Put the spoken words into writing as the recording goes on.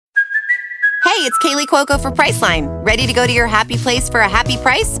it's Kaylee Cuoco for Priceline. Ready to go to your happy place for a happy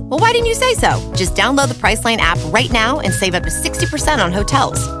price? Well, why didn't you say so? Just download the Priceline app right now and save up to 60% on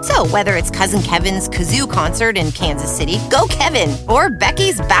hotels. So whether it's Cousin Kevin's Kazoo Concert in Kansas City, go Kevin, or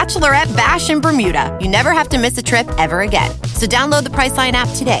Becky's Bachelorette Bash in Bermuda, you never have to miss a trip ever again. So download the Priceline app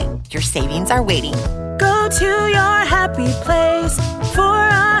today. Your savings are waiting. Go to your happy place for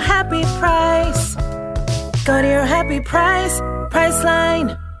a happy price. Go to your happy price,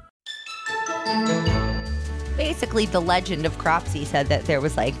 Priceline. Basically, the legend of Cropsey said that there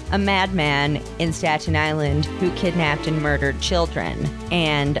was like a madman in Staten Island who kidnapped and murdered children.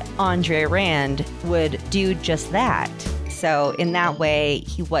 And Andre Rand would do just that. So in that way,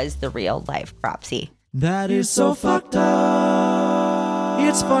 he was the real life Cropsey. That is so fucked up.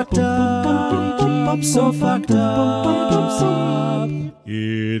 It's fucked up. So fucked up.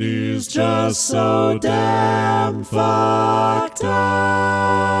 It is just so damn fucked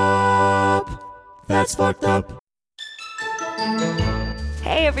up. That's fucked up.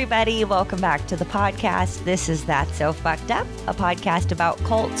 Hey everybody, welcome back to the podcast. This is That's So Fucked Up, a podcast about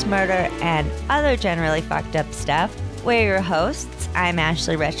cults, murder, and other generally fucked up stuff. We're your hosts. I'm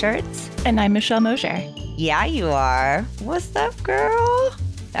Ashley Richards. And I'm Michelle Mosier. Yeah, you are. What's up, girl?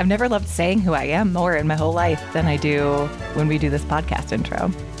 I've never loved saying who I am more in my whole life than I do when we do this podcast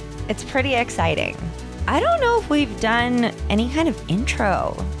intro. It's pretty exciting. I don't know if we've done any kind of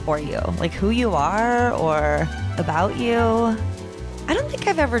intro for you, like who you are or about you. I don't think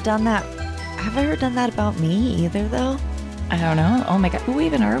I've ever done that. Have I ever done that about me either, though? I don't know. Oh my God. Who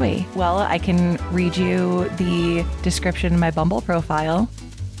even are we? Well, I can read you the description of my Bumble profile.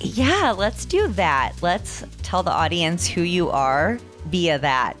 Yeah, let's do that. Let's tell the audience who you are via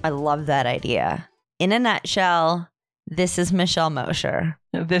that. I love that idea. In a nutshell, this is Michelle Mosier.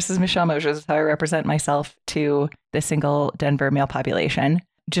 This is Michelle Mosier. This is how I represent myself to the single Denver male population.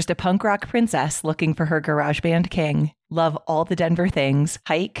 Just a punk rock princess looking for her garage band king. Love all the Denver things.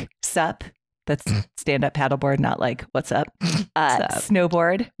 Hike, sup. That's stand-up paddleboard, not like, what's up?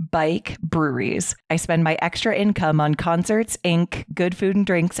 Snowboard, bike, breweries. I spend my extra income on concerts, ink, good food and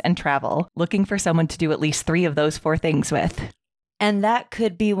drinks, and travel. Looking for someone to do at least 3 of those 4 things with. And that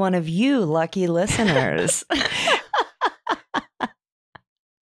could be one of you, lucky listeners.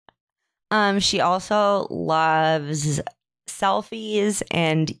 She also loves selfies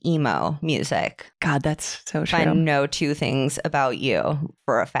and emo music. God, that's so true. If I know 2 things about you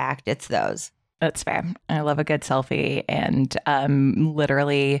for a fact, it's those. That's fair. I love a good selfie. And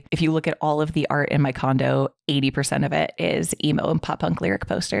literally, if you look at all of the art in my condo, 80% of it is emo and pop punk lyric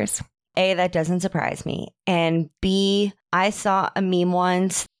posters. A, that doesn't surprise me. And B, I saw a meme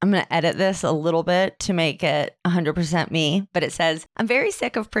once. I'm going to edit this a little bit to make it 100% me. But it says, I'm very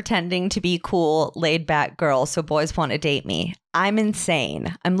sick of pretending to be cool, laid back girl so boys want to date me. I'm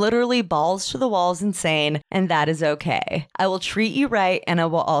insane. I'm literally balls to the walls insane. And that is okay. I will treat you right. And I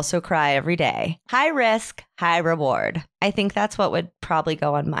will also cry every day. High risk, high reward. I think that's what would probably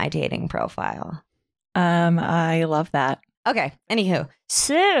go on my dating profile. I love that. Okay, anywho.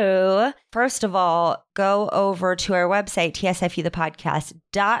 So, first of all, go over to our website,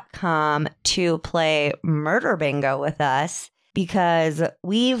 tsfuthepodcast.com, to play Murder Bingo with us, because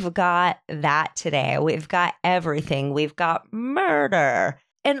we've got that today. We've got everything. We've got murder,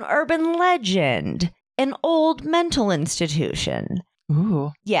 an urban legend, an old mental institution.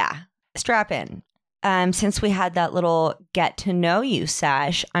 Ooh. Yeah, strap in. Since we had that little get to know you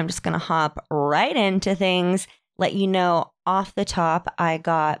sesh, I'm just going to hop right into things. Let you know off the top, I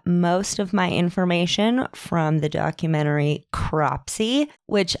got most of my information from the documentary Cropsey,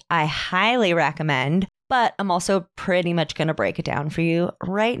 which I highly recommend, but I'm also pretty much going to break it down for you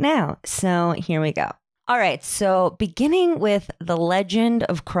right now. So here we go. All right, so beginning with the legend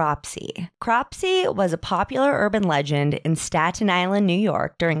of Cropsey. Cropsey was a popular urban legend in Staten Island, New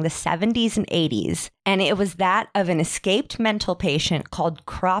York during the 70s and 80s. And it was that of an escaped mental patient called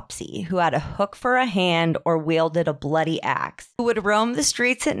Cropsey who had a hook for a hand or wielded a bloody axe, who would roam the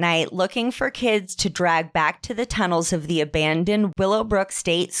streets at night looking for kids to drag back to the tunnels of the abandoned Willowbrook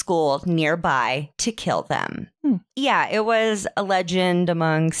State School nearby to kill them. Yeah, it was a legend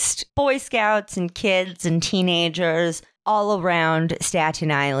amongst Boy Scouts and kids and teenagers all around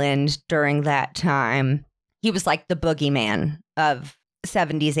Staten Island during that time. He was like the boogeyman of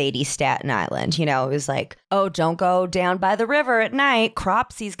 70s, 80s Staten Island. You know, it was like, oh, don't go down by the river at night.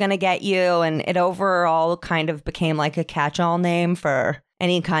 Cropsey's going to get you. And it overall kind of became like a catch-all name for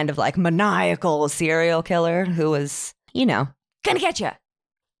any kind of like maniacal serial killer who was, you know, going to get you.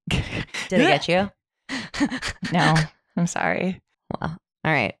 Did it get you? No, I'm sorry. Well,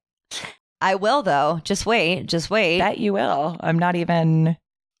 all right. I will, though. Just wait. That you will. I'm not even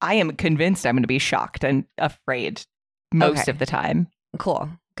I am convinced I'm going to be shocked and afraid most of the time. Cool.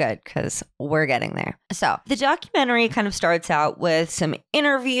 Good, because we're getting there. So the documentary kind of starts out with some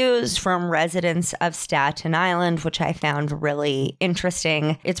interviews from residents of Staten Island, which I found really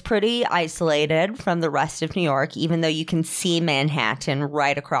interesting. It's pretty isolated from the rest of New York, even though you can see Manhattan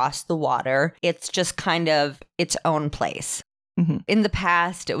right across the water. It's just kind of its own place. Mm-hmm. In the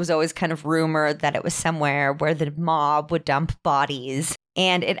past, it was always kind of rumored that it was somewhere where the mob would dump bodies.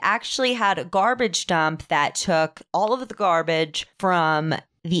 And it actually had a garbage dump that took all of the garbage from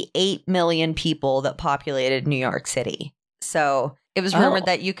the 8 million people that populated New York City. So it was rumored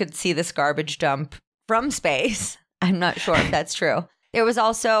that you could see this garbage dump from space. I'm not sure if that's true. There was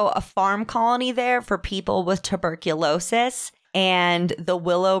also a farm colony there for people with tuberculosis and the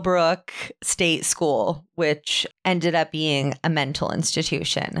Willowbrook State School, which ended up being a mental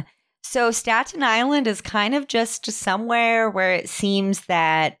institution. So Staten Island is kind of just somewhere where it seems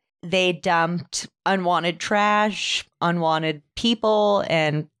that they dumped unwanted trash, unwanted people,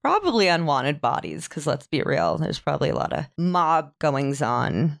 and probably unwanted bodies, because let's be real, there's probably a lot of mob goings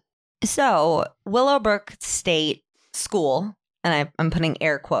on. So Willowbrook State School, and I'm putting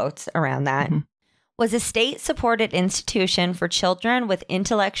air quotes around that, was a state-supported institution for children with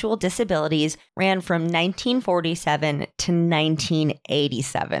intellectual disabilities, ran from 1947 to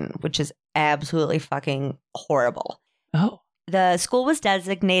 1987, which is absolutely fucking horrible. Oh. The school was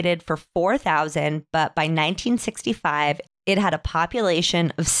designated for 4,000, but by 1965, it had a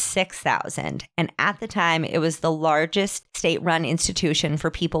population of 6,000. And at the time, it was the largest state-run institution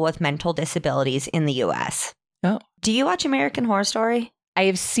for people with mental disabilities in the U.S. Oh. Do you watch American Horror Story? I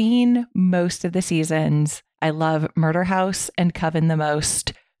have seen most of the seasons. I love Murder House and Coven the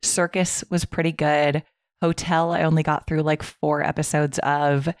most. Circus was pretty good. Hotel, I only got through like 4 episodes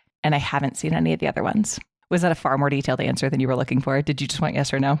of, and I haven't seen any of the other ones. Was that a far more detailed answer than you were looking for? Did you just want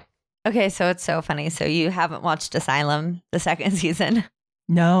yes or no? Okay, so it's so funny. So you haven't watched Asylum, the second season?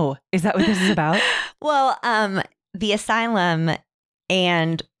 No. Is that what this is about? Well, the Asylum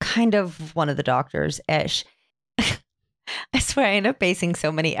and kind of one of the doctors-ish. I swear I end up basing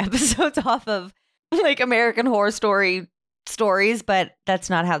so many episodes off of like American Horror Story stories, but that's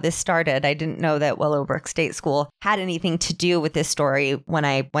not how this started. I didn't know that Willowbrook State School had anything to do with this story when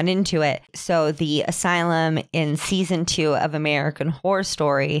I went into it. So the asylum in season 2 of American Horror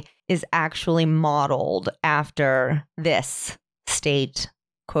Story is actually modeled after this state,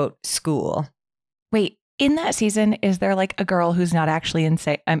 quote, school. Wait, in that season, is there like a girl who's not actually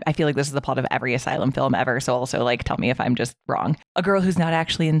insane? I feel like this is the plot of every asylum film ever. So also like, tell me if I'm just wrong. A girl who's not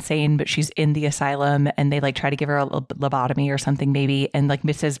actually insane, but she's in the asylum and they like try to give her a lobotomy or something maybe. And like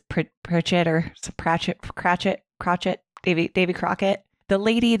Mrs. Cratchit, Davy Crockett, the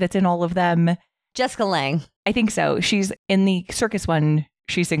lady that's in all of them. Jessica Lange. I think so. She's in the circus one.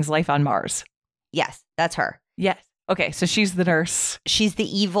 She sings Life on Mars. Yes, that's her. Yes. Okay. So she's the nurse. She's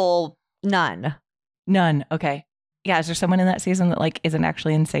the evil nun. None. Okay. Yeah. Is there someone in that season that like isn't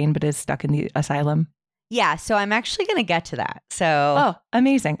actually insane but is stuck in the asylum? Yeah. So I'm actually going to get to that. So. Oh,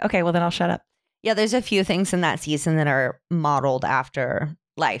 amazing. Okay. Well, then I'll shut up. Yeah. There's a few things in that season that are modeled after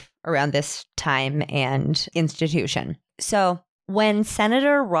life around this time and institution. So when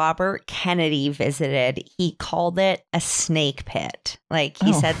Senator Robert Kennedy visited, he called it a snake pit. Like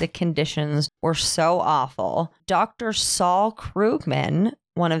he said the conditions were so awful. Dr. Saul Krugman,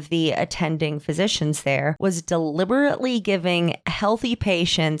 one of the attending physicians there, was deliberately giving healthy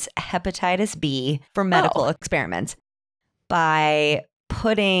patients hepatitis B for medical experiments by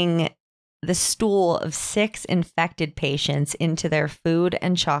putting the stool of 6 infected patients into their food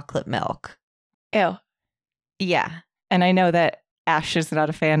and chocolate milk. Ew. Yeah. And I know that Ash is not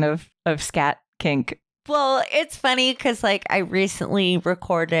a fan of scat kink. Well, it's funny because like I recently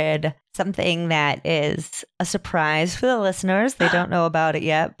recorded something that is a surprise for the listeners. They don't know about it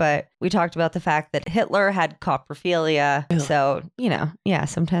yet, but we talked about the fact that Hitler had coprophilia. Ew. So, you know, yeah,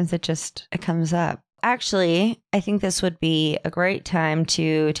 sometimes it comes up. Actually, I think this would be a great time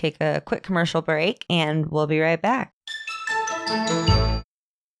to take a quick commercial break and we'll be right back.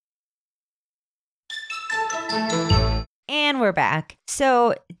 And we're back.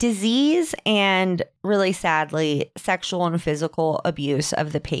 So disease and really sadly, sexual and physical abuse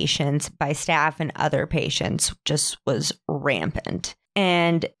of the patients by staff and other patients just was rampant.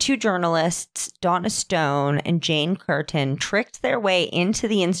 And 2 journalists, Donna Stone and Jane Curtin, tricked their way into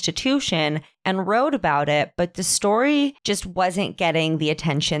the institution and wrote about it, but the story just wasn't getting the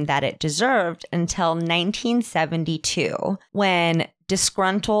attention that it deserved until 1972, when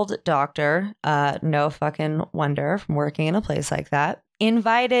disgruntled doctor, no fucking wonder from working in a place like that,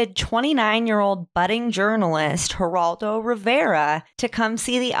 invited 29-year-old budding journalist Geraldo Rivera to come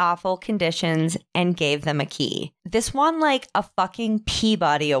see the awful conditions and gave them a key. This won like a fucking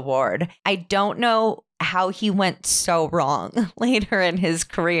Peabody Award. I don't know how he went so wrong later in his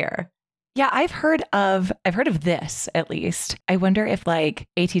career. Yeah, I've heard of this at least. I wonder if like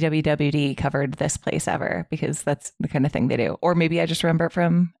ATWWD covered this place ever, because that's the kind of thing they do. Or maybe I just remember it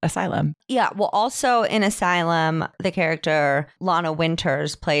from Asylum. Yeah, well, also in Asylum, the character Lana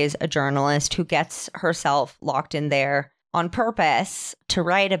Winters plays a journalist who gets herself locked in there on purpose to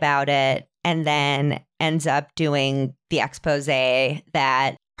write about it, and then ends up doing the expose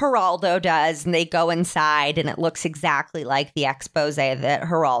that Geraldo does, and they go inside and it looks exactly like the expose that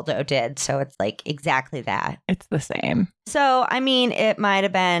Geraldo did. So it's like exactly that. It's the same. So, I mean, it might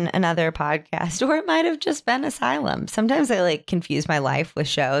have been another podcast or it might have just been Asylum. Sometimes I like confuse my life with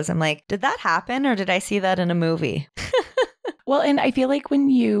shows. I'm like, did that happen or did I see that in a movie? Well, and I feel like when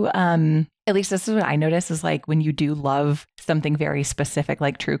you, at least this is what I notice, is like when you do love something very specific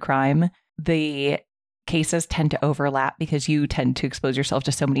like true crime, the cases tend to overlap because you tend to expose yourself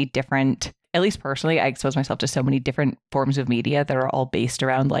to so many different, at least personally, I expose myself to so many different forms of media that are all based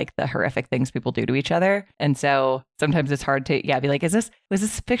around like the horrific things people do to each other. And so sometimes it's hard to, be like, was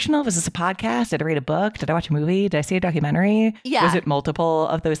this fictional? Was this a podcast? Did I read a book? Did I watch a movie? Did I see a documentary? Yeah. Was it multiple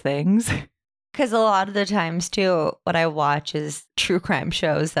of those things? Because a lot of the times too, what I watch is true crime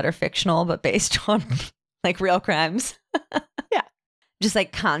shows that are fictional, but based on like real crimes. Yeah. Just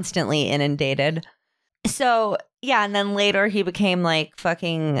like constantly inundated. So, yeah, and then later he became like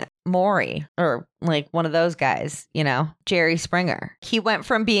fucking Maury or like one of those guys, you know, Jerry Springer. He went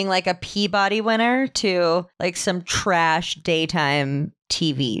from being like a Peabody winner to like some trash daytime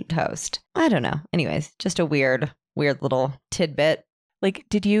TV host. I don't know. Anyways, just a weird little tidbit. Like,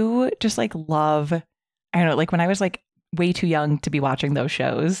 did you just like love, I don't know, like when I was like way too young to be watching those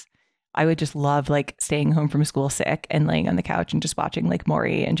shows, I would just love like staying home from school sick and laying on the couch and just watching like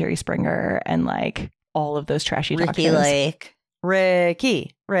Maury and Jerry Springer and like all of those trashy talk Ricky shows. Lake.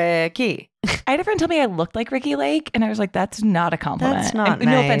 Ricky. I had a friend tell me I looked like Ricky Lake, and I was like, that's not a compliment. That's not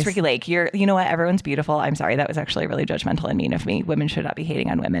No nice. offense, Ricky Lake. You know what? Everyone's beautiful. I'm sorry. That was actually really judgmental and mean of me. Women should not be hating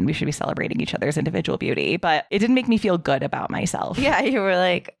on women. We should be celebrating each other's individual beauty. But it didn't make me feel good about myself. Yeah, you were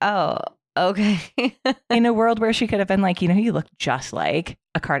like, oh, okay. In a world where she could have been like, you look just like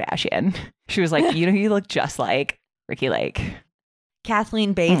a Kardashian. She was like, you look just like Ricky Lake.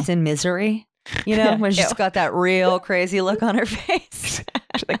 Kathleen Bates in Misery. You know, when she's got that real crazy look on her face.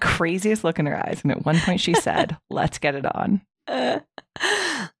 She had the craziest look in her eyes. And at one point she said, let's get it on.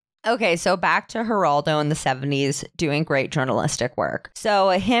 Okay, so back to Geraldo in the 70s doing great journalistic work. So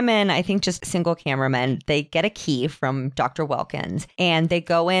him and I think just single cameramen, they get a key from Dr. Wilkins and they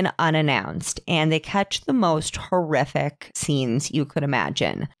go in unannounced and they catch the most horrific scenes you could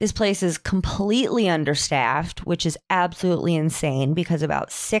imagine. This place is completely understaffed, which is absolutely insane because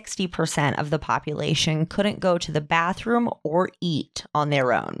about 60% of the population couldn't go to the bathroom or eat on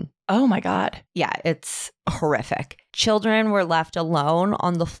their own. Oh my God. Yeah, it's horrific. Children were left alone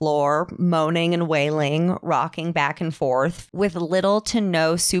on the floor, moaning and wailing, rocking back and forth with little to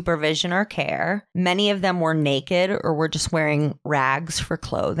no supervision or care. Many of them were naked or were just wearing rags for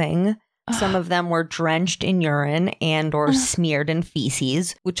clothing. Some of them were drenched in urine and or smeared in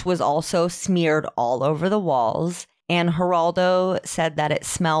feces, which was also smeared all over the walls. And Geraldo said that it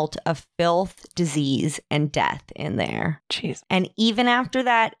smelt of filth, disease, and death in there. Jeez. And even after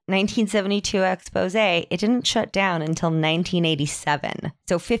that 1972 expose, it didn't shut down until 1987.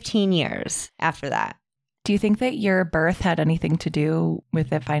 So 15 years after that. Do you think that your birth had anything to do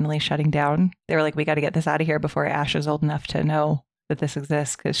with it finally shutting down? They were like, we got to get this out of here before Ash is old enough to know that this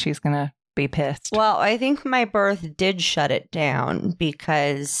exists because she's going to be pissed. Well, I think my birth did shut it down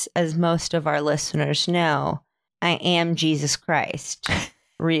because, as most of our listeners know, I am Jesus Christ,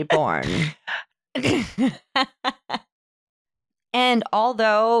 reborn. And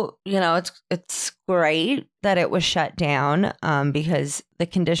although, it's great that it was shut down because the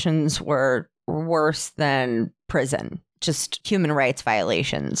conditions were worse than prison, just human rights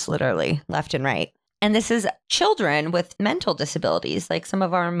violations, literally left and right. And this is children with mental disabilities, like some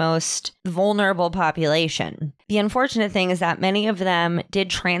of our most vulnerable population. The unfortunate thing is that many of them did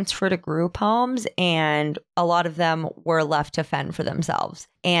transfer to group homes and a lot of them were left to fend for themselves.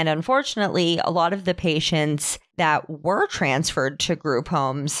 And unfortunately, a lot of the patients that were transferred to group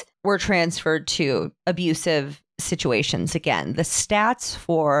homes were transferred to abusive situations. Again, the stats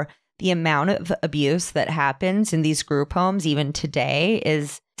for the amount of abuse that happens in these group homes, even today,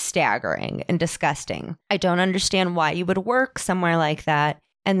 is staggering and disgusting. I don't understand why you would work somewhere like that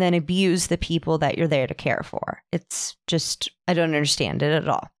and then abuse the people that you're there to care for. It's just, I don't understand it at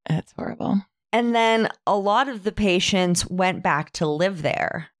all. It's horrible. And then a lot of the patients went back to live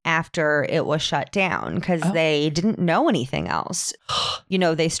there after it was shut down because they didn't know anything else.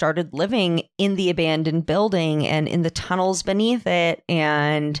 They started living in the abandoned building and in the tunnels beneath it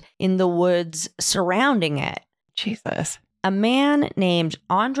and in the woods surrounding it. Jesus. A man named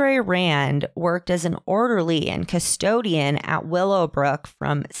Andre Rand worked as an orderly and custodian at Willowbrook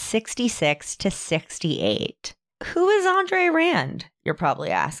from 66 to 68. Who is Andre Rand? You're probably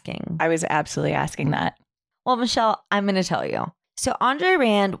asking. I was absolutely asking that. Well, Michelle, I'm going to tell you. So Andre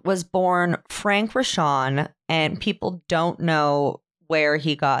Rand was born Frank Rochon, and people don't know where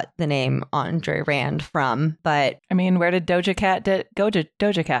he got the name Andre Rand from, but... I mean, where did Doja Cat go to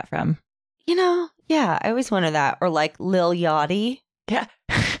Doja Cat from? Yeah, I always wonder that. Or like Lil Yachty. Yeah.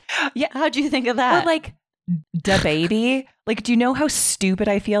 Yeah. How'd you think of that? Or like DaBaby. Like, do you know how stupid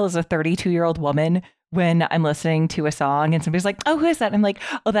I feel as a 32-year-old woman when I'm listening to a song and somebody's like, oh, who is that? And I'm like,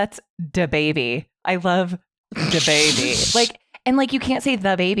 oh, that's DaBaby. I love DaBaby. Like, you can't say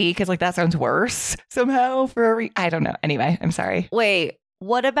the baby because like that sounds worse somehow I don't know. Anyway, I'm sorry. Wait,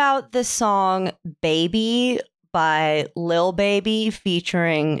 what about the song Baby by Lil Baby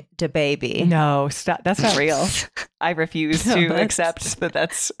featuring DaBaby? No, stop. That's not real. I refuse to accept that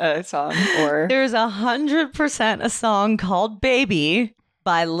that's a song. Or there's 100% a song called Baby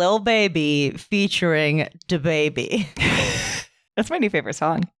by Lil Baby featuring DaBaby. That's my new favorite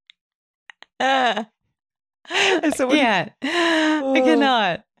song. I can't. I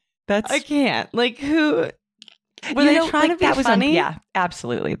cannot. I can't. Like, who were they trying to be funny? Yeah,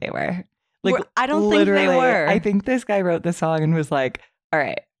 absolutely they were. Like, I don't think they were. I think this guy wrote the song and was like, all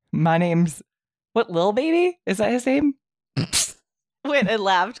right, my name's Lil Baby? Is that his name? Wait, I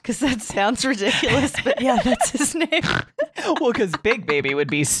laughed because that sounds ridiculous, but yeah, that's his name. Well, because Big Baby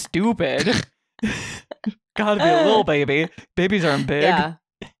would be stupid. Gotta be a little baby. Babies aren't big. Yeah.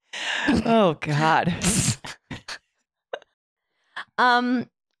 Oh, God.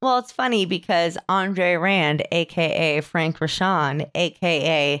 Well, it's funny because Andre Rand, a.k.a. Frank Rochon,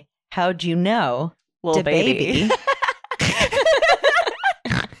 a.k.a. How'd You Know? Lil Baby.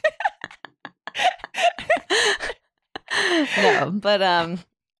 No, but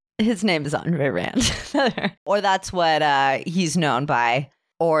his name is Andre Rand. Or that's what he's known by,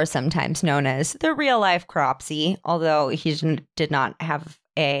 or sometimes known as the real life Cropsey, although he did not have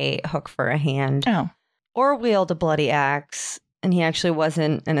a hook for a hand or wield a bloody axe. And he actually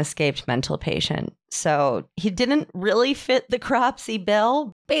wasn't an escaped mental patient. So he didn't really fit the Cropsey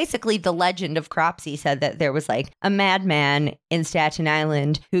bill. Basically, the legend of Cropsey said that there was like a madman in Staten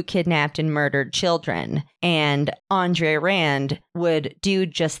Island who kidnapped and murdered children. And Andre Rand would do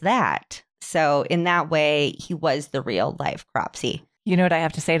just that. So in that way, he was the real life Cropsey. You know what I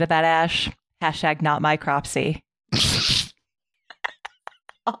have to say to that, Ash? Hashtag not my Cropsey.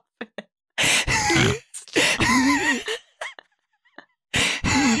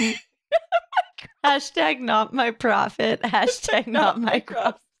 Hashtag not my prophet. Hashtag not my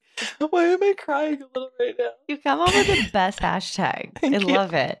crop. Why am I crying a little right now? You come up with the best hashtag. I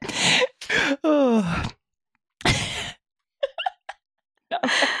love it. Oh.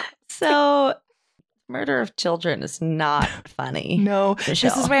 So, murder of children is not funny. No,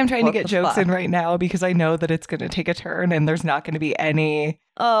 Michelle, this is why I'm trying to get jokes in right now because I know that it's going to take a turn and there's not going to be any.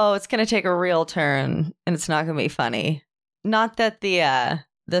 Oh, it's going to take a real turn and it's not going to be funny. Not that the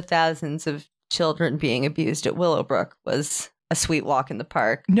thousands of children being abused at Willowbrook was a sweet walk in the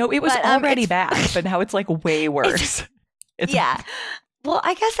park. No, it was already bad, but now it's like way worse. Yeah. Well,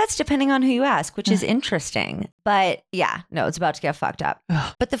 I guess that's depending on who you ask, which is interesting. But yeah, no, it's about to get fucked up.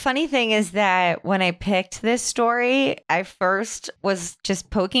 But the funny thing is that when I picked this story, I first was just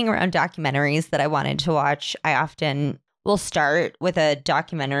poking around documentaries that I wanted to watch. I often will start with a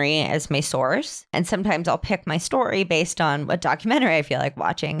documentary as my source. And sometimes I'll pick my story based on what documentary I feel like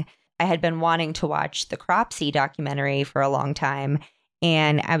watching. I had been wanting to watch the Cropsey documentary for a long time.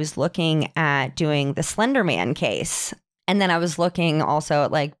 And I was looking at doing the Slender Man case. And then I was looking also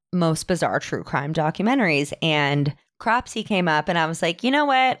at like most bizarre true crime documentaries. And Cropsey came up and I was like, you know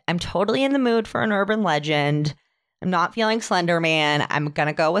what? I'm totally in the mood for an urban legend. I'm not feeling Slender Man. I'm going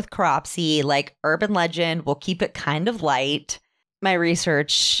to go with Cropsey, like urban legend. We'll keep it kind of light. My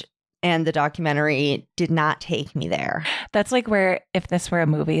research and the documentary did not take me there. That's like where if this were a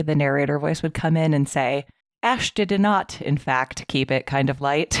movie, the narrator voice would come in and say, Ash did not, in fact, keep it kind of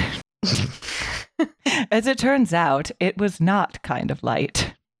light. As it turns out, it was not kind of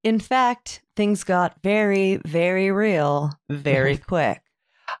light. In fact, things got very, very real very quick.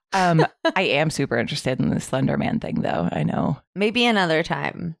 I am super interested in the Slender Man thing, though. I know. Maybe another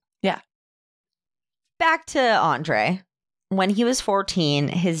time. Yeah. Back to Andre. When he was 14,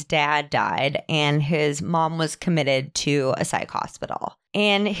 his dad died and his mom was committed to a psych hospital.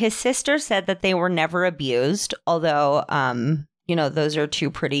 And his sister said that they were never abused, although, those are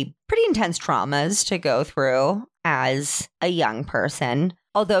two pretty intense traumas to go through as a young person,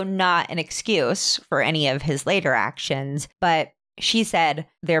 although not an excuse for any of his later actions. But she said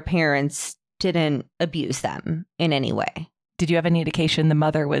their parents didn't abuse them in any way. Did you have any indication the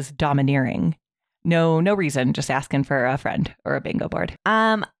mother was domineering? No reason, just asking for a friend or a bingo board.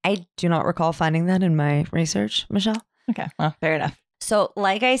 I do not recall finding that in my research, Michelle. Okay, well, fair enough. So,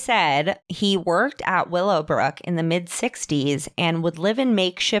 like I said, he worked at Willowbrook in the mid-60s and would live in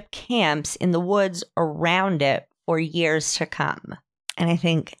makeshift camps in the woods around it for years to come. And I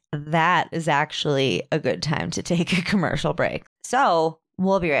think that is actually a good time to take a commercial break. So,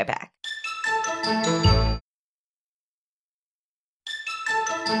 we'll be right back.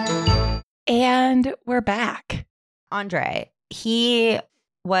 And we're back. Andre, he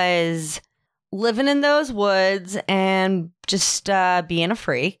was living in those woods and just being a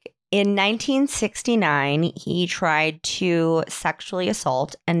freak. In 1969, he tried to sexually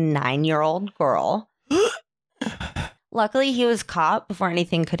assault a 9-year-old girl. Luckily, he was caught before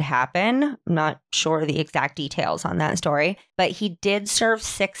anything could happen. I'm not sure the exact details on that story, but he did serve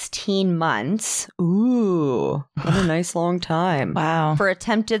 16 months. Ooh, what a nice long time. Wow. For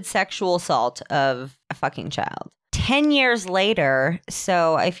attempted sexual assault of a fucking child. 10 years later,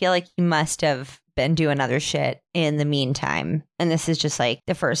 so I feel like he must have been doing other shit in the meantime. And this is just like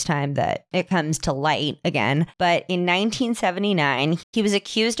the first time that it comes to light again. But in 1979, he was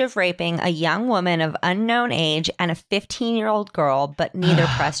accused of raping a young woman of unknown age and a 15-year-old girl, but neither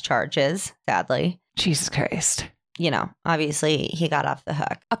pressed charges, sadly. Jesus Christ. Obviously he got off the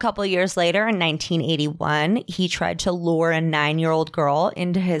hook. A couple years later, in 1981, he tried to lure a 9-year-old girl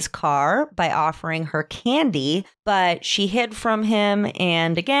into his car by offering her candy, but she hid from him,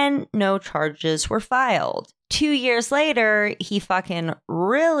 and again, no charges were filed. 2 years later, he fucking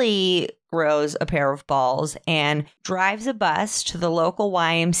really grows a pair of balls and drives a bus to the local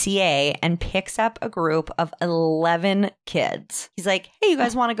YMCA and picks up a group of 11 kids. He's like, hey, you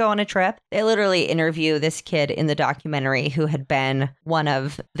guys want to go on a trip? They literally interview this kid in the documentary who had been one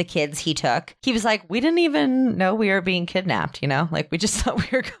of the kids he took. He was like, we didn't even know we were being kidnapped, Like, we just thought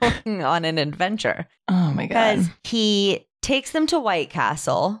we were going on an adventure. Oh, my God. Because he takes them to White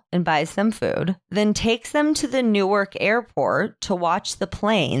Castle and buys them food, then takes them to the Newark airport to watch the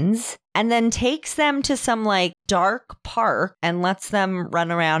planes, and then takes them to some like dark park and lets them run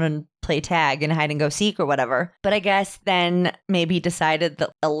around and play tag and hide and go seek or whatever. But I guess then maybe decided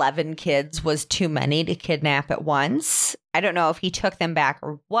that 11 kids was too many to kidnap at once. I don't know if he took them back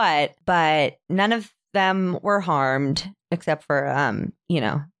or what, but none of them were harmed except for,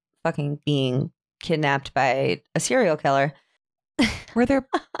 fucking being kidnapped by a serial killer. Were there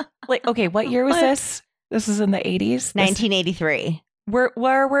okay, what year was this? This is in the 80s? 1983. Where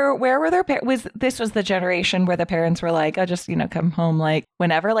were their parents? This was the generation where the parents were like, oh, just, come home like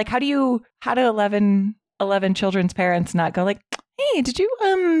whenever. Like, how do 11 children's parents not go like, hey,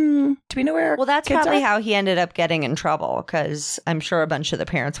 do we know where? Well, that's kids probably are? how he ended up getting in trouble, because I'm sure a bunch of the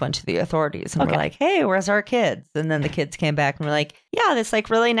parents went to the authorities and were like, hey, where's our kids? And then the kids came back and were like, yeah, this like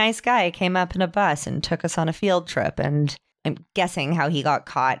really nice guy came up in a bus and took us on a field trip. And I'm guessing how he got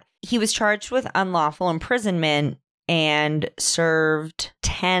caught. He was charged with unlawful imprisonment and served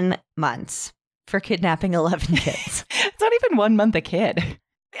 10 months for kidnapping 11 kids. It's not even 1 month a kid.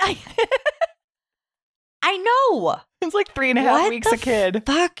 I know. It's like 3.5 weeks a kid.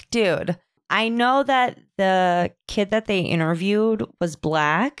 Fuck, dude. I know that the kid that they interviewed was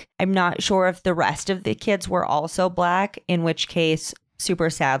black. I'm not sure if the rest of the kids were also black, in which case, super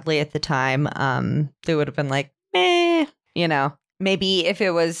sadly at the time, they would have been like, maybe if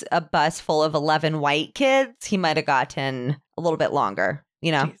it was a bus full of 11 white kids, he might have gotten a little bit longer,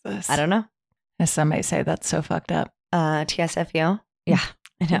 Jesus. I don't know. As some might say, that's so fucked up. TSFU? Yeah,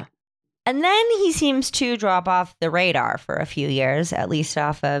 I know. And then he seems to drop off the radar for a few years, at least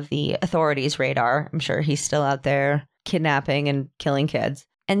off of the authorities' radar. I'm sure he's still out there kidnapping and killing kids.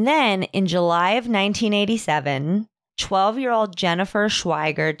 And then in July of 1987, 12-year-old Jennifer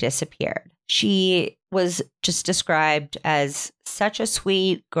Schweiger disappeared. She was just described as such a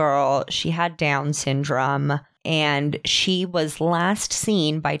sweet girl. She had Down syndrome, and she was last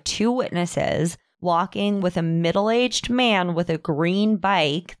seen by 2 witnesses walking with a middle-aged man with a green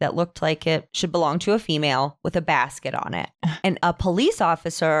bike that looked like it should belong to a female with a basket on it. And a police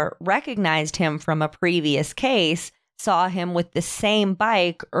officer recognized him from a previous case, saw him with the same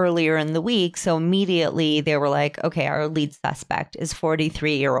bike earlier in the week. So immediately they were like, okay, our lead suspect is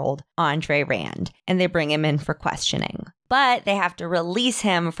 43-year-old Andre Rand, and they bring him in for questioning. But they have to release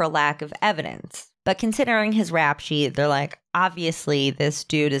him for lack of evidence. But considering his rap sheet, they're like, obviously, this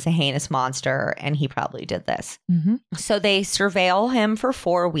dude is a heinous monster, and he probably did this. Mm-hmm. So they surveil him for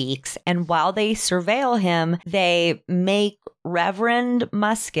 4 weeks. And while they surveil him, they make Reverend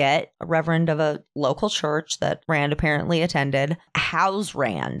Musket, a reverend of a local church that Rand apparently attended, house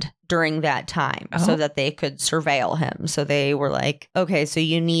Rand during that time so that they could surveil him. So they were like, okay, so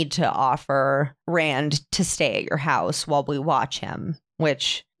you need to offer Rand to stay at your house while we watch him,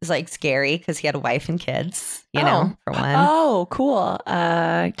 which is like scary because he had a wife and kids, you know, for one. Oh, cool.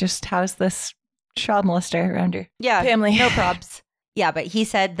 Just house this child molester around your family. No probs. Yeah, but he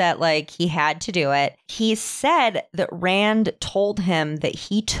said that like he had to do it. He said that Rand told him that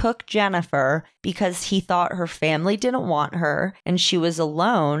he took Jennifer because he thought her family didn't want her and she was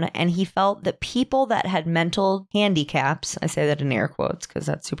alone. And he felt that people that had mental handicaps, I say that in air quotes because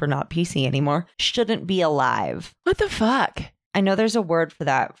that's super not PC anymore, shouldn't be alive. What the fuck? I know there's a word for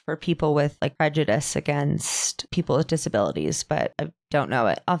that for people with like prejudice against people with disabilities, but I don't know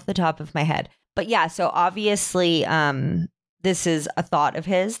it off the top of my head. But yeah, so obviously, this is a thought of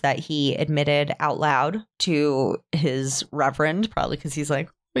his that he admitted out loud to his reverend, probably because he's like,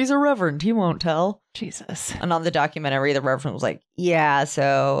 he's a reverend, he won't tell. Jesus. And on the documentary, the reverend was like, yeah,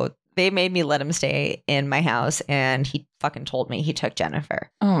 so they made me let him stay in my house and he fucking told me he took Jennifer.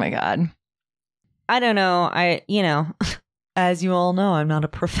 Oh my God. I don't know. As you all know, I'm not a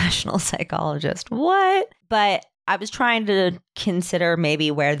professional psychologist. What? But I was trying to consider maybe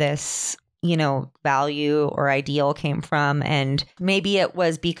where this, value or ideal came from. And maybe it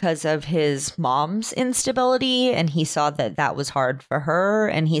was because of his mom's instability. And he saw that that was hard for her.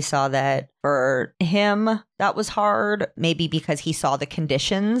 And he saw that for him, that was hard. Maybe because he saw the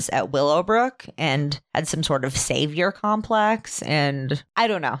conditions at Willowbrook and had some sort of savior complex. And I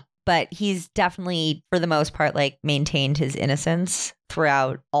don't know. But he's definitely, for the most part, like maintained his innocence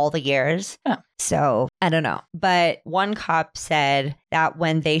throughout all the years. Oh. So I don't know. But one cop said that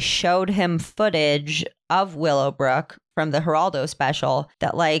when they showed him footage of Willowbrook from the Geraldo special,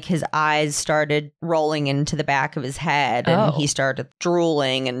 that like his eyes started rolling into the back of his head and he started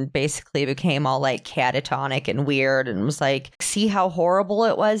drooling and basically became all like catatonic and weird and was like, see how horrible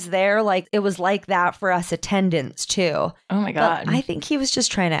it was there? Like it was like that for us attendants too. Oh my God. But I think he was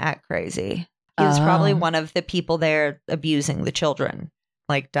just trying to act crazy. He was probably one of the people there abusing the children.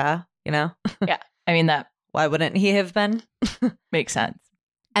 Like, duh, Yeah. I mean, that why wouldn't he have been? makes sense.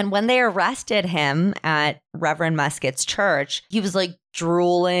 And when they arrested him at Reverend Musket's church, he was like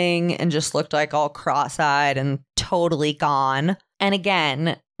drooling and just looked like all cross-eyed and totally gone. And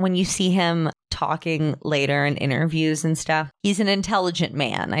again, when you see him talking later in interviews and stuff, he's an intelligent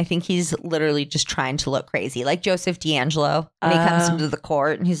man. I think he's literally just trying to look crazy. Like Joseph D'Angelo, when he comes into the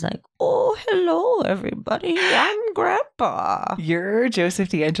court and he's like, oh, hello, everybody. I'm Grandpa. Your Joseph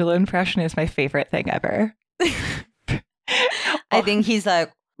D'Angelo impression is my favorite thing ever. I think he's like,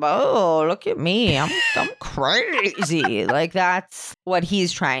 oh, look at me. I'm crazy. Like that's what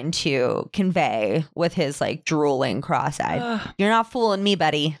he's trying to convey with his like drooling cross-eyed. You're not fooling me,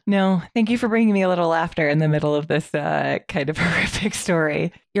 buddy. No, thank you for bringing me a little laughter in the middle of this kind of horrific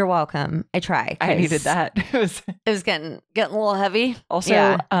story. You're welcome. I try. I needed that. It was getting a little heavy.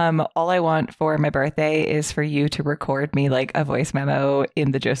 Also, all I want for my birthday is for you to record me like a voice memo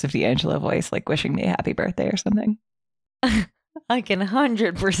in the Joseph D'Angelo voice, like wishing me a happy birthday or something. I can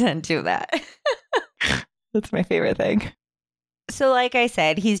 100% do that. That's my favorite thing. So like I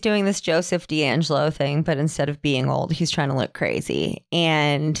said, he's doing this Joseph D'Angelo thing, but instead of being old, he's trying to look crazy.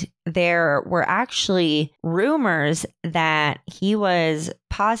 And there were actually rumors that he was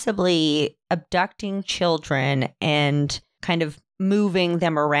possibly abducting children and kind of moving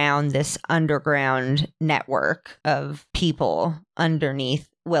them around this underground network of people underneath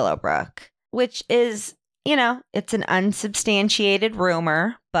Willowbrook, which is, it's an unsubstantiated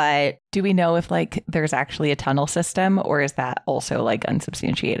rumor, but do we know if like there's actually a tunnel system or is that also like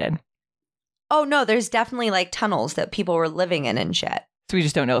unsubstantiated? Oh, no, there's definitely like tunnels that people were living in and shit. So we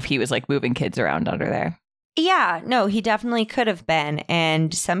just don't know if he was like moving kids around under there. Yeah, no, he definitely could have been.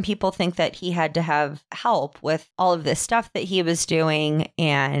 And some people think that he had to have help with all of this stuff that he was doing.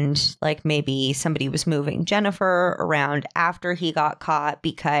 And like maybe somebody was moving Jennifer around after he got caught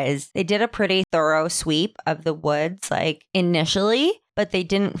because they did a pretty thorough sweep of the woods like initially, but they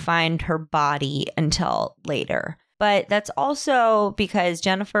didn't find her body until later. But that's also because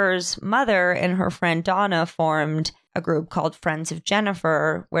Jennifer's mother and her friend Donna formed a group called Friends of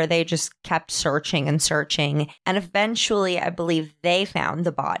Jennifer, where they just kept searching and searching. And eventually, I believe they found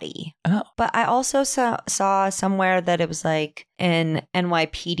the body. Oh. But I also saw somewhere that it was like an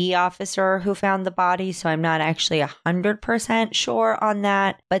NYPD officer who found the body. So I'm not actually 100% sure on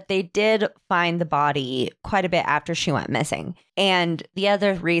that. But they did find the body quite a bit after she went missing. And the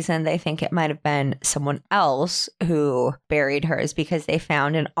other reason they think it might have been someone else who buried her is because they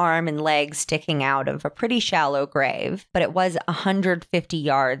found an arm and leg sticking out of a pretty shallow grave, but it was 150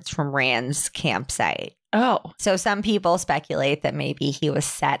 yards from Rand's campsite. Oh. So some people speculate that maybe he was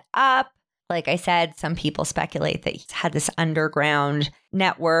set up. Like I said, some people speculate that he had this underground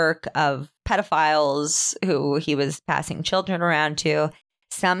network of pedophiles who he was passing children around to.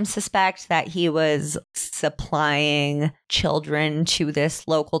 Some suspect that he was supplying children to this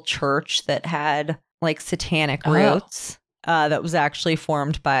local church that had like satanic roots that was actually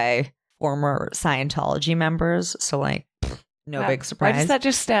formed by former Scientology members. So like, no big surprise. Why does that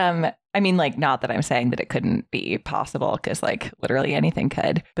just I mean, like, not that I'm saying that it couldn't be possible, because like literally anything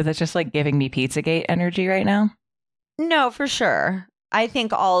could, but that's just like giving me Pizzagate energy right now. No, for sure. I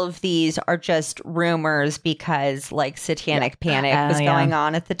think all of these are just rumors because like satanic panic was going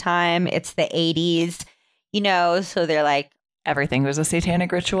on at the time. It's the 80s, you know, so they're like, everything was a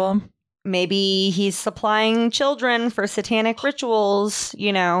satanic ritual. Maybe he's supplying children for satanic rituals,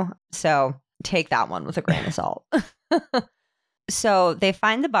 you know, so take that one with a grain of salt. So they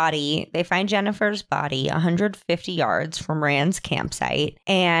find the body. They find Jennifer's body 150 yards from Rand's campsite.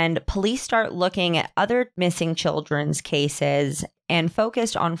 And police start looking at other missing children's cases and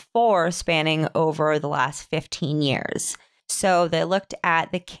focused on 4 spanning over the last 15 years. So they looked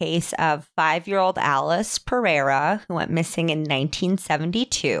at the case of 5-year-old Alice Pereira, who went missing in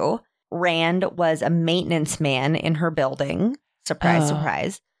 1972. Rand was a maintenance man in her building. Surprise,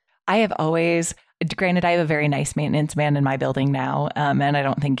 surprise. I have always... Granted, I have a very nice maintenance man in my building now, and I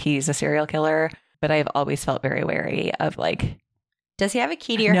don't think he's a serial killer, but I have always felt very wary of like... Does he have a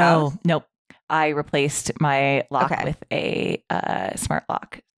key to your house? Nope. I replaced my lock with a smart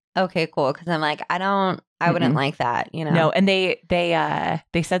lock. Okay, cool. Because I'm like, I wouldn't like that, you know? No, and they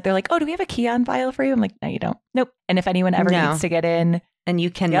said, they're like, oh, do we have a key on file for you? I'm like, no, you don't. Nope. And if anyone ever needs to get in... And you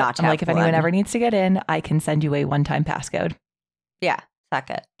cannot I'm like, if anyone ever needs to get in, I can send you a one-time passcode. Yeah. Suck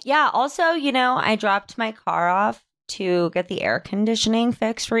it. Yeah. Also, you know, I dropped my car off to get the air conditioning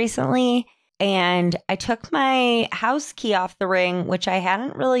fixed recently, and I took my house key off the ring, which I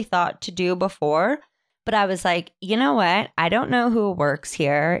hadn't really thought to do before. But I was like, you know what? I don't know who works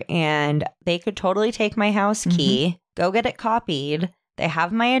here, and they could totally take my house key, go get it copied. They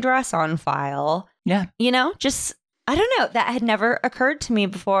have my address on file. Yeah. You know, just, I don't know. That had never occurred to me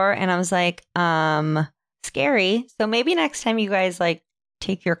before. And I was like, scary. So maybe next time you guys like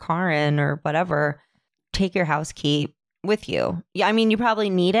take your car in or whatever, take your house key with you. Yeah, I mean, you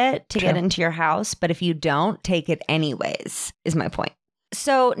probably need it to get into your house, but if you don't, take it anyways, is my point.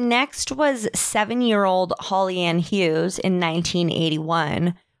 So next was 7-year-old Holly Ann Hughes in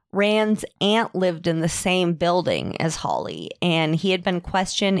 1981. Rand's aunt lived in the same building as Holly, and he had been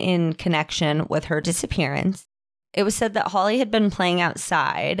questioned in connection with her disappearance. It was said that Holly had been playing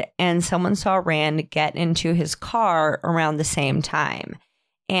outside, and someone saw Rand get into his car around the same time.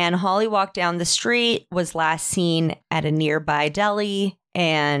 And Holly walked down the street, was last seen at a nearby deli,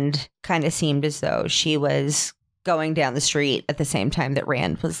 and kind of seemed as though she was going down the street at the same time that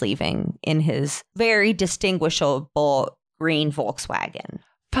Rand was leaving in his very distinguishable green Volkswagen.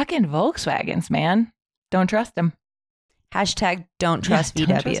 Fucking Volkswagens, man. Don't trust them. Hashtag don't trust VWs.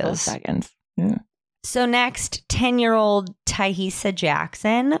 Don't trust Volkswagens. Yeah. So next, 10-year-old Tahisa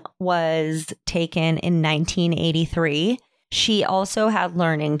Jackson was taken in 1983. She also had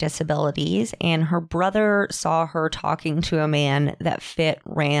learning disabilities, and her brother saw her talking to a man that fit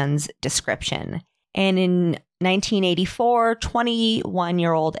Rand's description. And in 1984,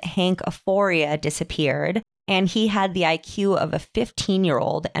 21-year-old Hank Euphoria disappeared, and he had the IQ of a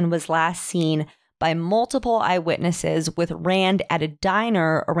 15-year-old and was last seen by multiple eyewitnesses with Rand at a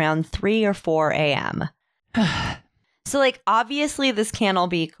diner around 3 or 4 a.m. So, like, obviously this can't all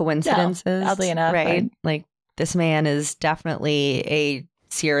be coincidences. No, oddly enough. Right? Like, this man is definitely a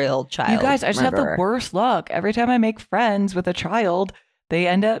serial child. You guys, I just have the worst luck. Every time I make friends with a child, they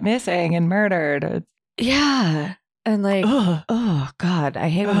end up missing and murdered. Yeah. And like, oh, God, I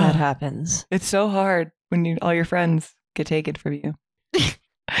hate when that happens. It's so hard when all your friends get taken from you.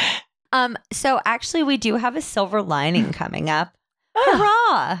 So actually, we do have a silver lining coming up.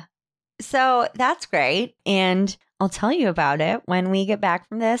 Hurrah! So that's great. And I'll tell you about it when we get back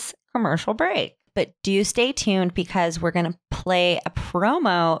from this commercial break. But do stay tuned because we're going to play a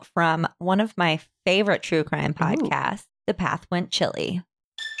promo from one of my favorite true crime podcasts, The Path Went Chilly.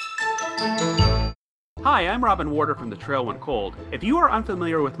 Hi, I'm Robin Warder from The Trail Went Cold. If you are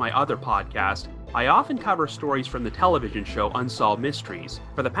unfamiliar with my other podcast, I often cover stories from the television show Unsolved Mysteries.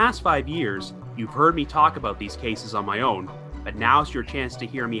 For the past 5 years, you've heard me talk about these cases on my own, but now's your chance to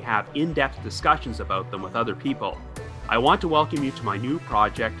hear me have in-depth discussions about them with other people. I want to welcome you to my new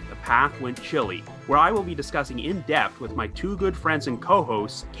project, The Path Went Chilly, where I will be discussing in depth with my two good friends and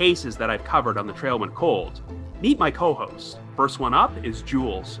co-hosts cases that I've covered on The Trail Went Cold. Meet my co-host. First one up is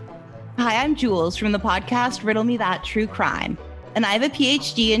Jules. Hi, I'm Jules from the podcast Riddle Me That True Crime, and I have a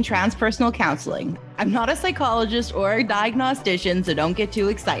PhD in transpersonal counseling. I'm not a psychologist or a diagnostician, so don't get too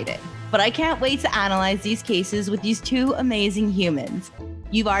excited. But I can't wait to analyze these cases with these two amazing humans.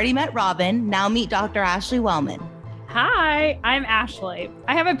 You've already met Robin, now meet Dr. Ashley Wellman. Hi, I'm Ashley.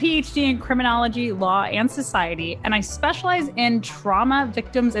 I have a PhD in criminology, law, and society, and I specialize in trauma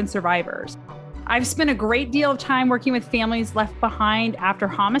victims and survivors. I've spent a great deal of time working with families left behind after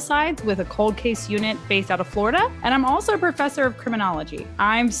homicides with a cold case unit based out of Florida, and I'm also a professor of criminology.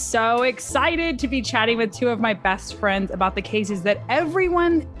 I'm so excited to be chatting with two of my best friends about the cases that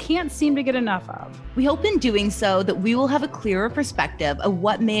everyone can't seem to get enough of. We hope in doing so that we will have a clearer perspective of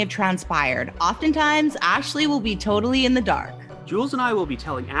what may have transpired. Oftentimes, Ashley will be totally in the dark. Jules and I will be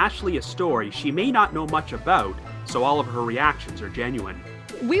telling Ashley a story she may not know much about, so all of her reactions are genuine.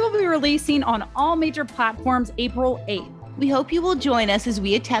 We will be releasing on all major platforms April 8th. We hope you will join us as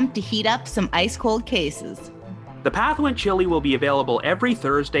we attempt to heat up some ice-cold cases. The Path Went Chilly will be available every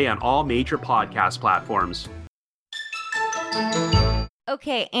Thursday on all major podcast platforms.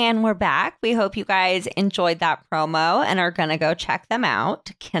 Okay, and we're back. We hope you guys enjoyed that promo and are going to go check them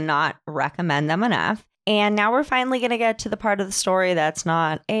out. Cannot recommend them enough. And now we're finally going to get to the part of the story that's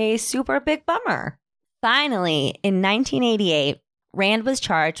not a super big bummer. Finally, in 1988, Rand was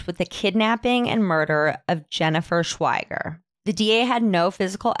charged with the kidnapping and murder of Jennifer Schweiger. The DA had no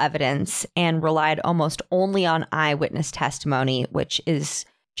physical evidence and relied almost only on eyewitness testimony, which is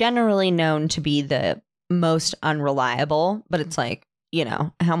generally known to be the most unreliable. But it's like, you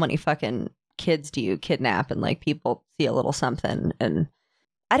know, how many fucking kids do you kidnap and like people see a little something? And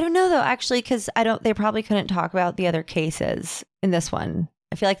I don't know, though, actually, because they probably couldn't talk about the other cases in this one.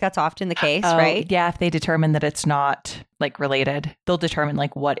 I feel like that's often the case, right? Yeah, if they determine that it's not like related, they'll determine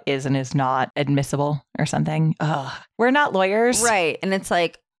like what is and is not admissible or something. Ugh. We're not lawyers. Right. And it's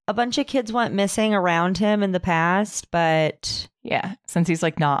like a bunch of kids went missing around him in the past, but yeah, since he's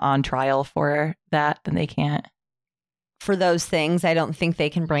like not on trial for that, then they can't. For those things, I don't think they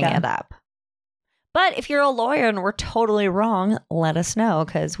can bring it up. But if you're a lawyer and we're totally wrong, let us know,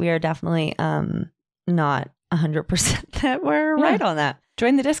 because we are definitely not 100% that we're right on that.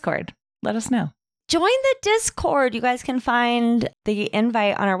 Join the Discord. Let us know. Join the Discord. You guys can find the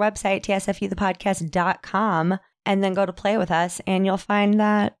invite on our website, tsfuthepodcast.com, and then go to play with us, and you'll find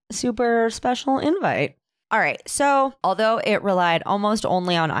that super special invite. All right. So although it relied almost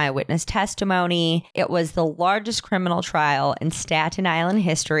only on eyewitness testimony, it was the largest criminal trial in Staten Island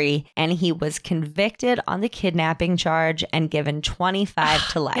history, and he was convicted on the kidnapping charge and given 25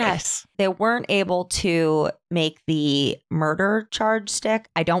 to life. Yes. They weren't able to make the murder charge stick.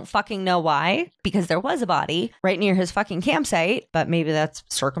 I don't fucking know why, because there was a body right near his fucking campsite, but maybe that's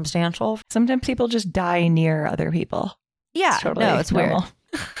circumstantial. Sometimes people just die near other people. Yeah. It's totally it's normal.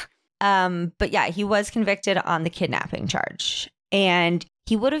 weird. But yeah, he was convicted on the kidnapping charge, and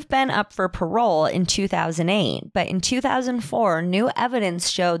he would have been up for parole in 2008. But in 2004, new evidence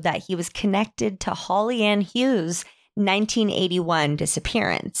showed that he was connected to Holly Ann Hughes' 1981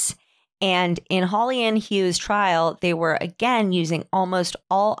 disappearance. And in Holly Ann Hughes' trial, they were again using almost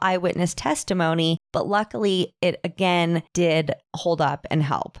all eyewitness testimony, but luckily it again did hold up and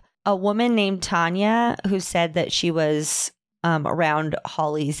help. A woman named Tanya, who said that she was around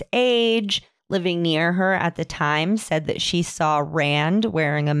Holly's age, living near her at the time, said that she saw Rand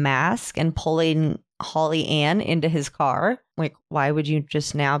wearing a mask and pulling Holly Ann into his car. Like, why would you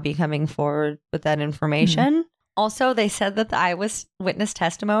just now be coming forward with that information? Mm-hmm. Also, they said that the eyewitness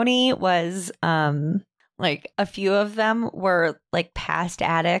testimony was like a few of them were like past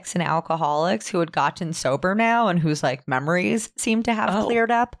addicts and alcoholics who had gotten sober now and whose like memories seemed to have cleared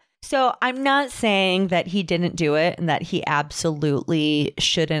up. So I'm not saying that he didn't do it and that he absolutely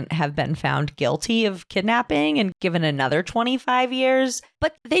shouldn't have been found guilty of kidnapping and given another 25 years,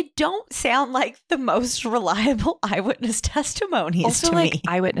 but they don't sound like the most reliable eyewitness testimonies also, to like, me.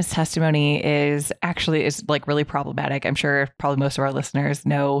 Eyewitness testimony is like really problematic. I'm sure probably most of our listeners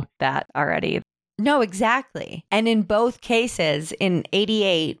know that already. No, exactly. And in both cases, in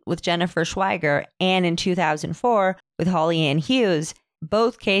 88 with Jennifer Schweiger and in 2004 with Holly Ann Hughes,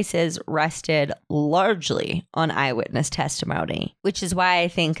 both cases rested largely on eyewitness testimony, which is why I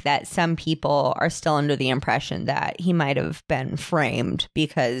think that some people are still under the impression that he might have been framed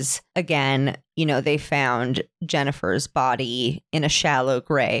because, again, you know, they found Jennifer's body in a shallow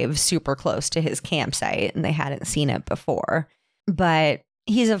grave super close to his campsite and they hadn't seen it before. But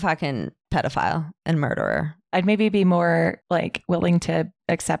he's a fucking pedophile and murderer. I'd maybe be more like willing to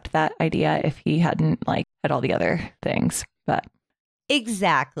accept that idea if he hadn't like had all the other things, but...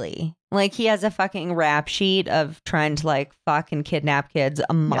 Exactly. Like he has a fucking rap sheet of trying to like fuck and kidnap kids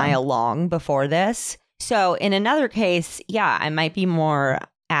a mile long before this. So in another case, yeah, I might be more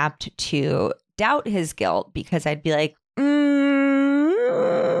apt to doubt his guilt because I'd be like,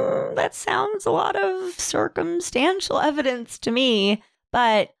 that sounds a lot of circumstantial evidence to me.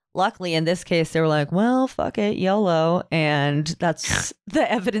 But luckily, in this case, they were like, well, fuck it, YOLO. And that's the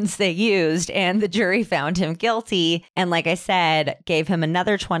evidence they used. And the jury found him guilty. And like I said, gave him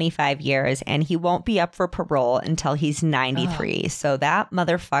another 25 years. And he won't be up for parole until he's 93. So that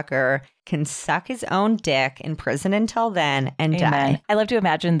motherfucker can suck his own dick in prison until then and die. I love to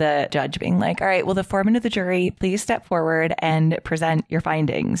imagine the judge being like, all right, well, the foreman of the jury, please step forward and present your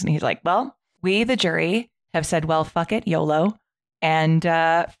findings. And he's like, well, we, the jury, have said, well, fuck it, YOLO. And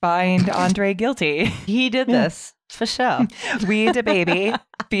find Andre guilty. He did this for sure. We Da Baby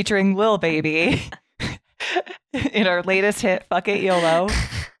featuring Lil Baby in our latest hit, Fuck It YOLO.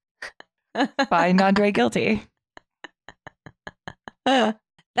 Find Andre guilty. That's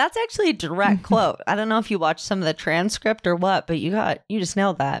actually a direct quote. I don't know if you watched some of the transcript or what, but you just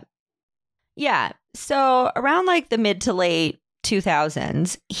nailed that. Yeah. So around like the mid to late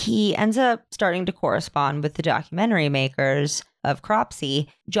 2000s, he ends up starting to correspond with the documentary makers of Cropsey,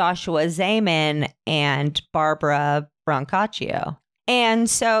 Joshua Zeman and Barbara Brancaccio. And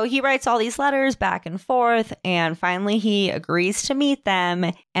so he writes all these letters back and forth, and finally he agrees to meet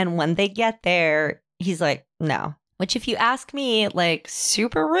them. And when they get there, he's like, no. Which, if you ask me, like,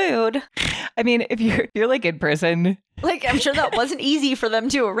 super rude. I mean, if you're like in prison, like, I'm sure that wasn't easy for them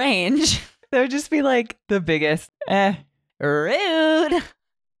to arrange. That would just be like the biggest rude.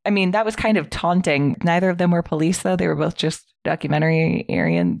 I mean, that was kind of taunting. Neither of them were police, though. They were both just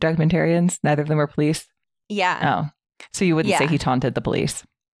documentarians. Neither of them were police. Yeah. Oh, so you wouldn't say he taunted the police?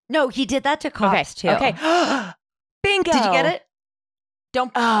 No, he did that to cops too. Okay. Bingo. Did you get it?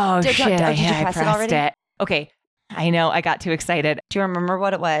 Don't. Oh shit! Did you I press it pressed already? it. Okay. I know. I got too excited. Do you remember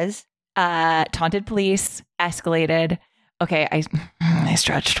what it was? Taunted police, escalated. Okay, I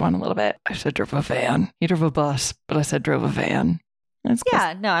stretched one a little bit. I said drove a van. He drove a bus, but I said drove a van. That's close.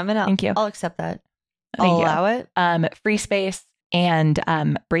 Yeah, no, Thank you. I'll accept that. Thank I'll you. allow it. Free space and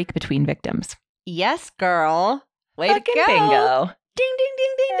break between victims. Yes, girl. Way Fucking to go. bingo. Ding, ding,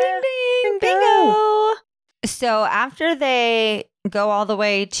 ding, ding, ding, ding. Bingo. Bingo. So after they go all the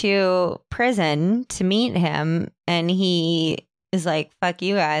way to prison to meet him, and he is like, fuck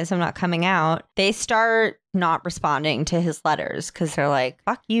you guys, I'm not coming out. They start not responding to his letters because they're like,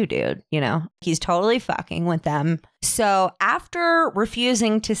 fuck you, dude. You know, he's totally fucking with them. So after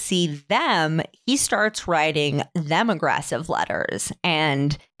refusing to see them, he starts writing them aggressive letters.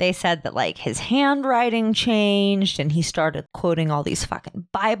 And they said that like his handwriting changed and he started quoting all these fucking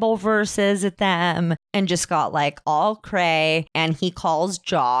Bible verses at them and just got like all cray. And he calls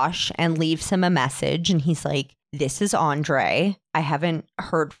Josh and leaves him a message. And he's like, this is Andre. I haven't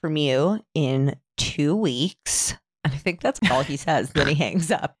heard from you in 2 weeks. And I think that's all he says. Then he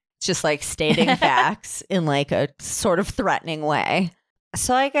hangs up. It's just like stating facts in like a sort of threatening way.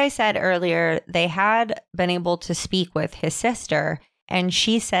 So like I said earlier, they had been able to speak with his sister, and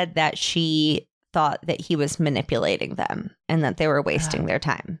she said that she thought that he was manipulating them and that they were wasting their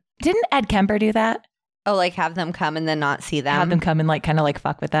time. Didn't Ed Kemper do that? Oh, like have them come and then not see them? Have them come and like kind of like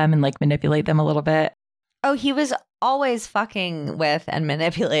fuck with them and like manipulate them a little bit. Oh, he was always fucking with and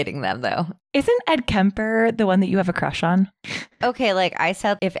manipulating them, though. Isn't Ed Kemper the one that you have a crush on? Okay, like I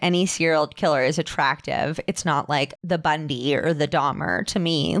said, if any serial killer is attractive, it's not like the Bundy or the Dahmer to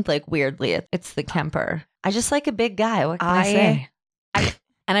me. Like, weirdly, it's the Kemper. I just like a big guy. What can I say?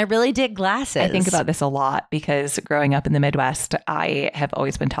 And I really dig glasses. I think about this a lot because growing up in the Midwest, I have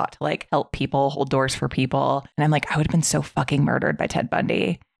always been taught to like help people, hold doors for people. And I'm like, I would have been so fucking murdered by Ted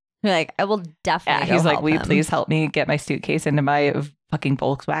Bundy. You're like, I will definitely go he's like, help will you him. please help me get my suitcase into my fucking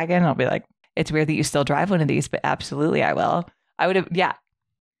Volkswagen? I'll be like, it's weird that you still drive one of these, but absolutely I will. I would have, yeah.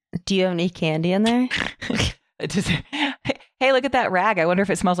 Do you have any candy in there? Just, hey, look at that rag. I wonder if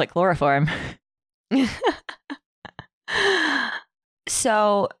it smells like chloroform.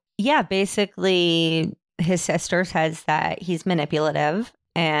 So yeah, basically his sister says that he's manipulative,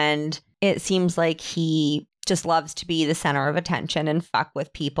 and it seems like he just loves to be the center of attention and fuck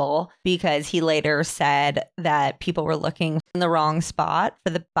with people, because he later said that people were looking in the wrong spot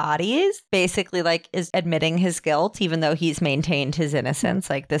for the bodies, basically like is admitting his guilt, even though he's maintained his innocence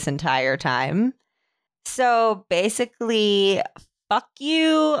like this entire time. So basically, fuck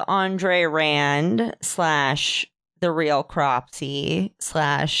you, Andre Rand / the real Cropsey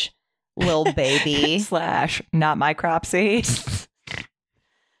 / Lil Baby / not my Cropsey /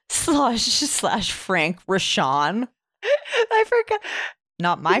 Frank Rashawn. I forgot.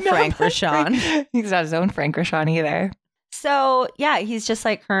 Not my Frank Rashawn. He's not his own Frank Rashawn either. So yeah, he's just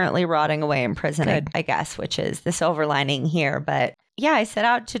like currently rotting away in prison, Good. I guess, which is the silver lining here. But yeah, I set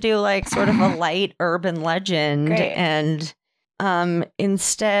out to do like sort of a light urban legend. Great. And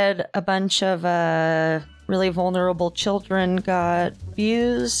instead a bunch of really vulnerable children got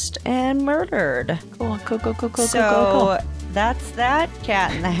abused and murdered. Cool. So that's that,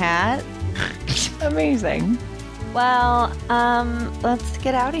 Cat in the Hat. Amazing. Well, let's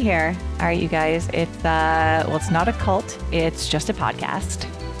get out of here. All right, you guys. It's it's not a cult. It's just a podcast.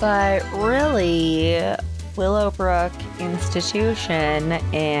 But really, Willowbrook Institution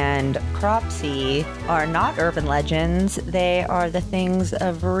and Cropsey are not urban legends. They are the things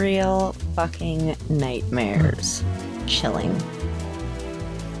of real fucking nightmares. Chilling.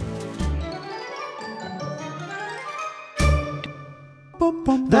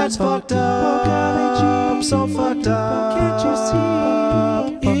 That's fucked up. So fucked up. Can't you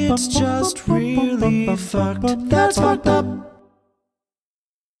see? It's just really fucked. That's fucked up.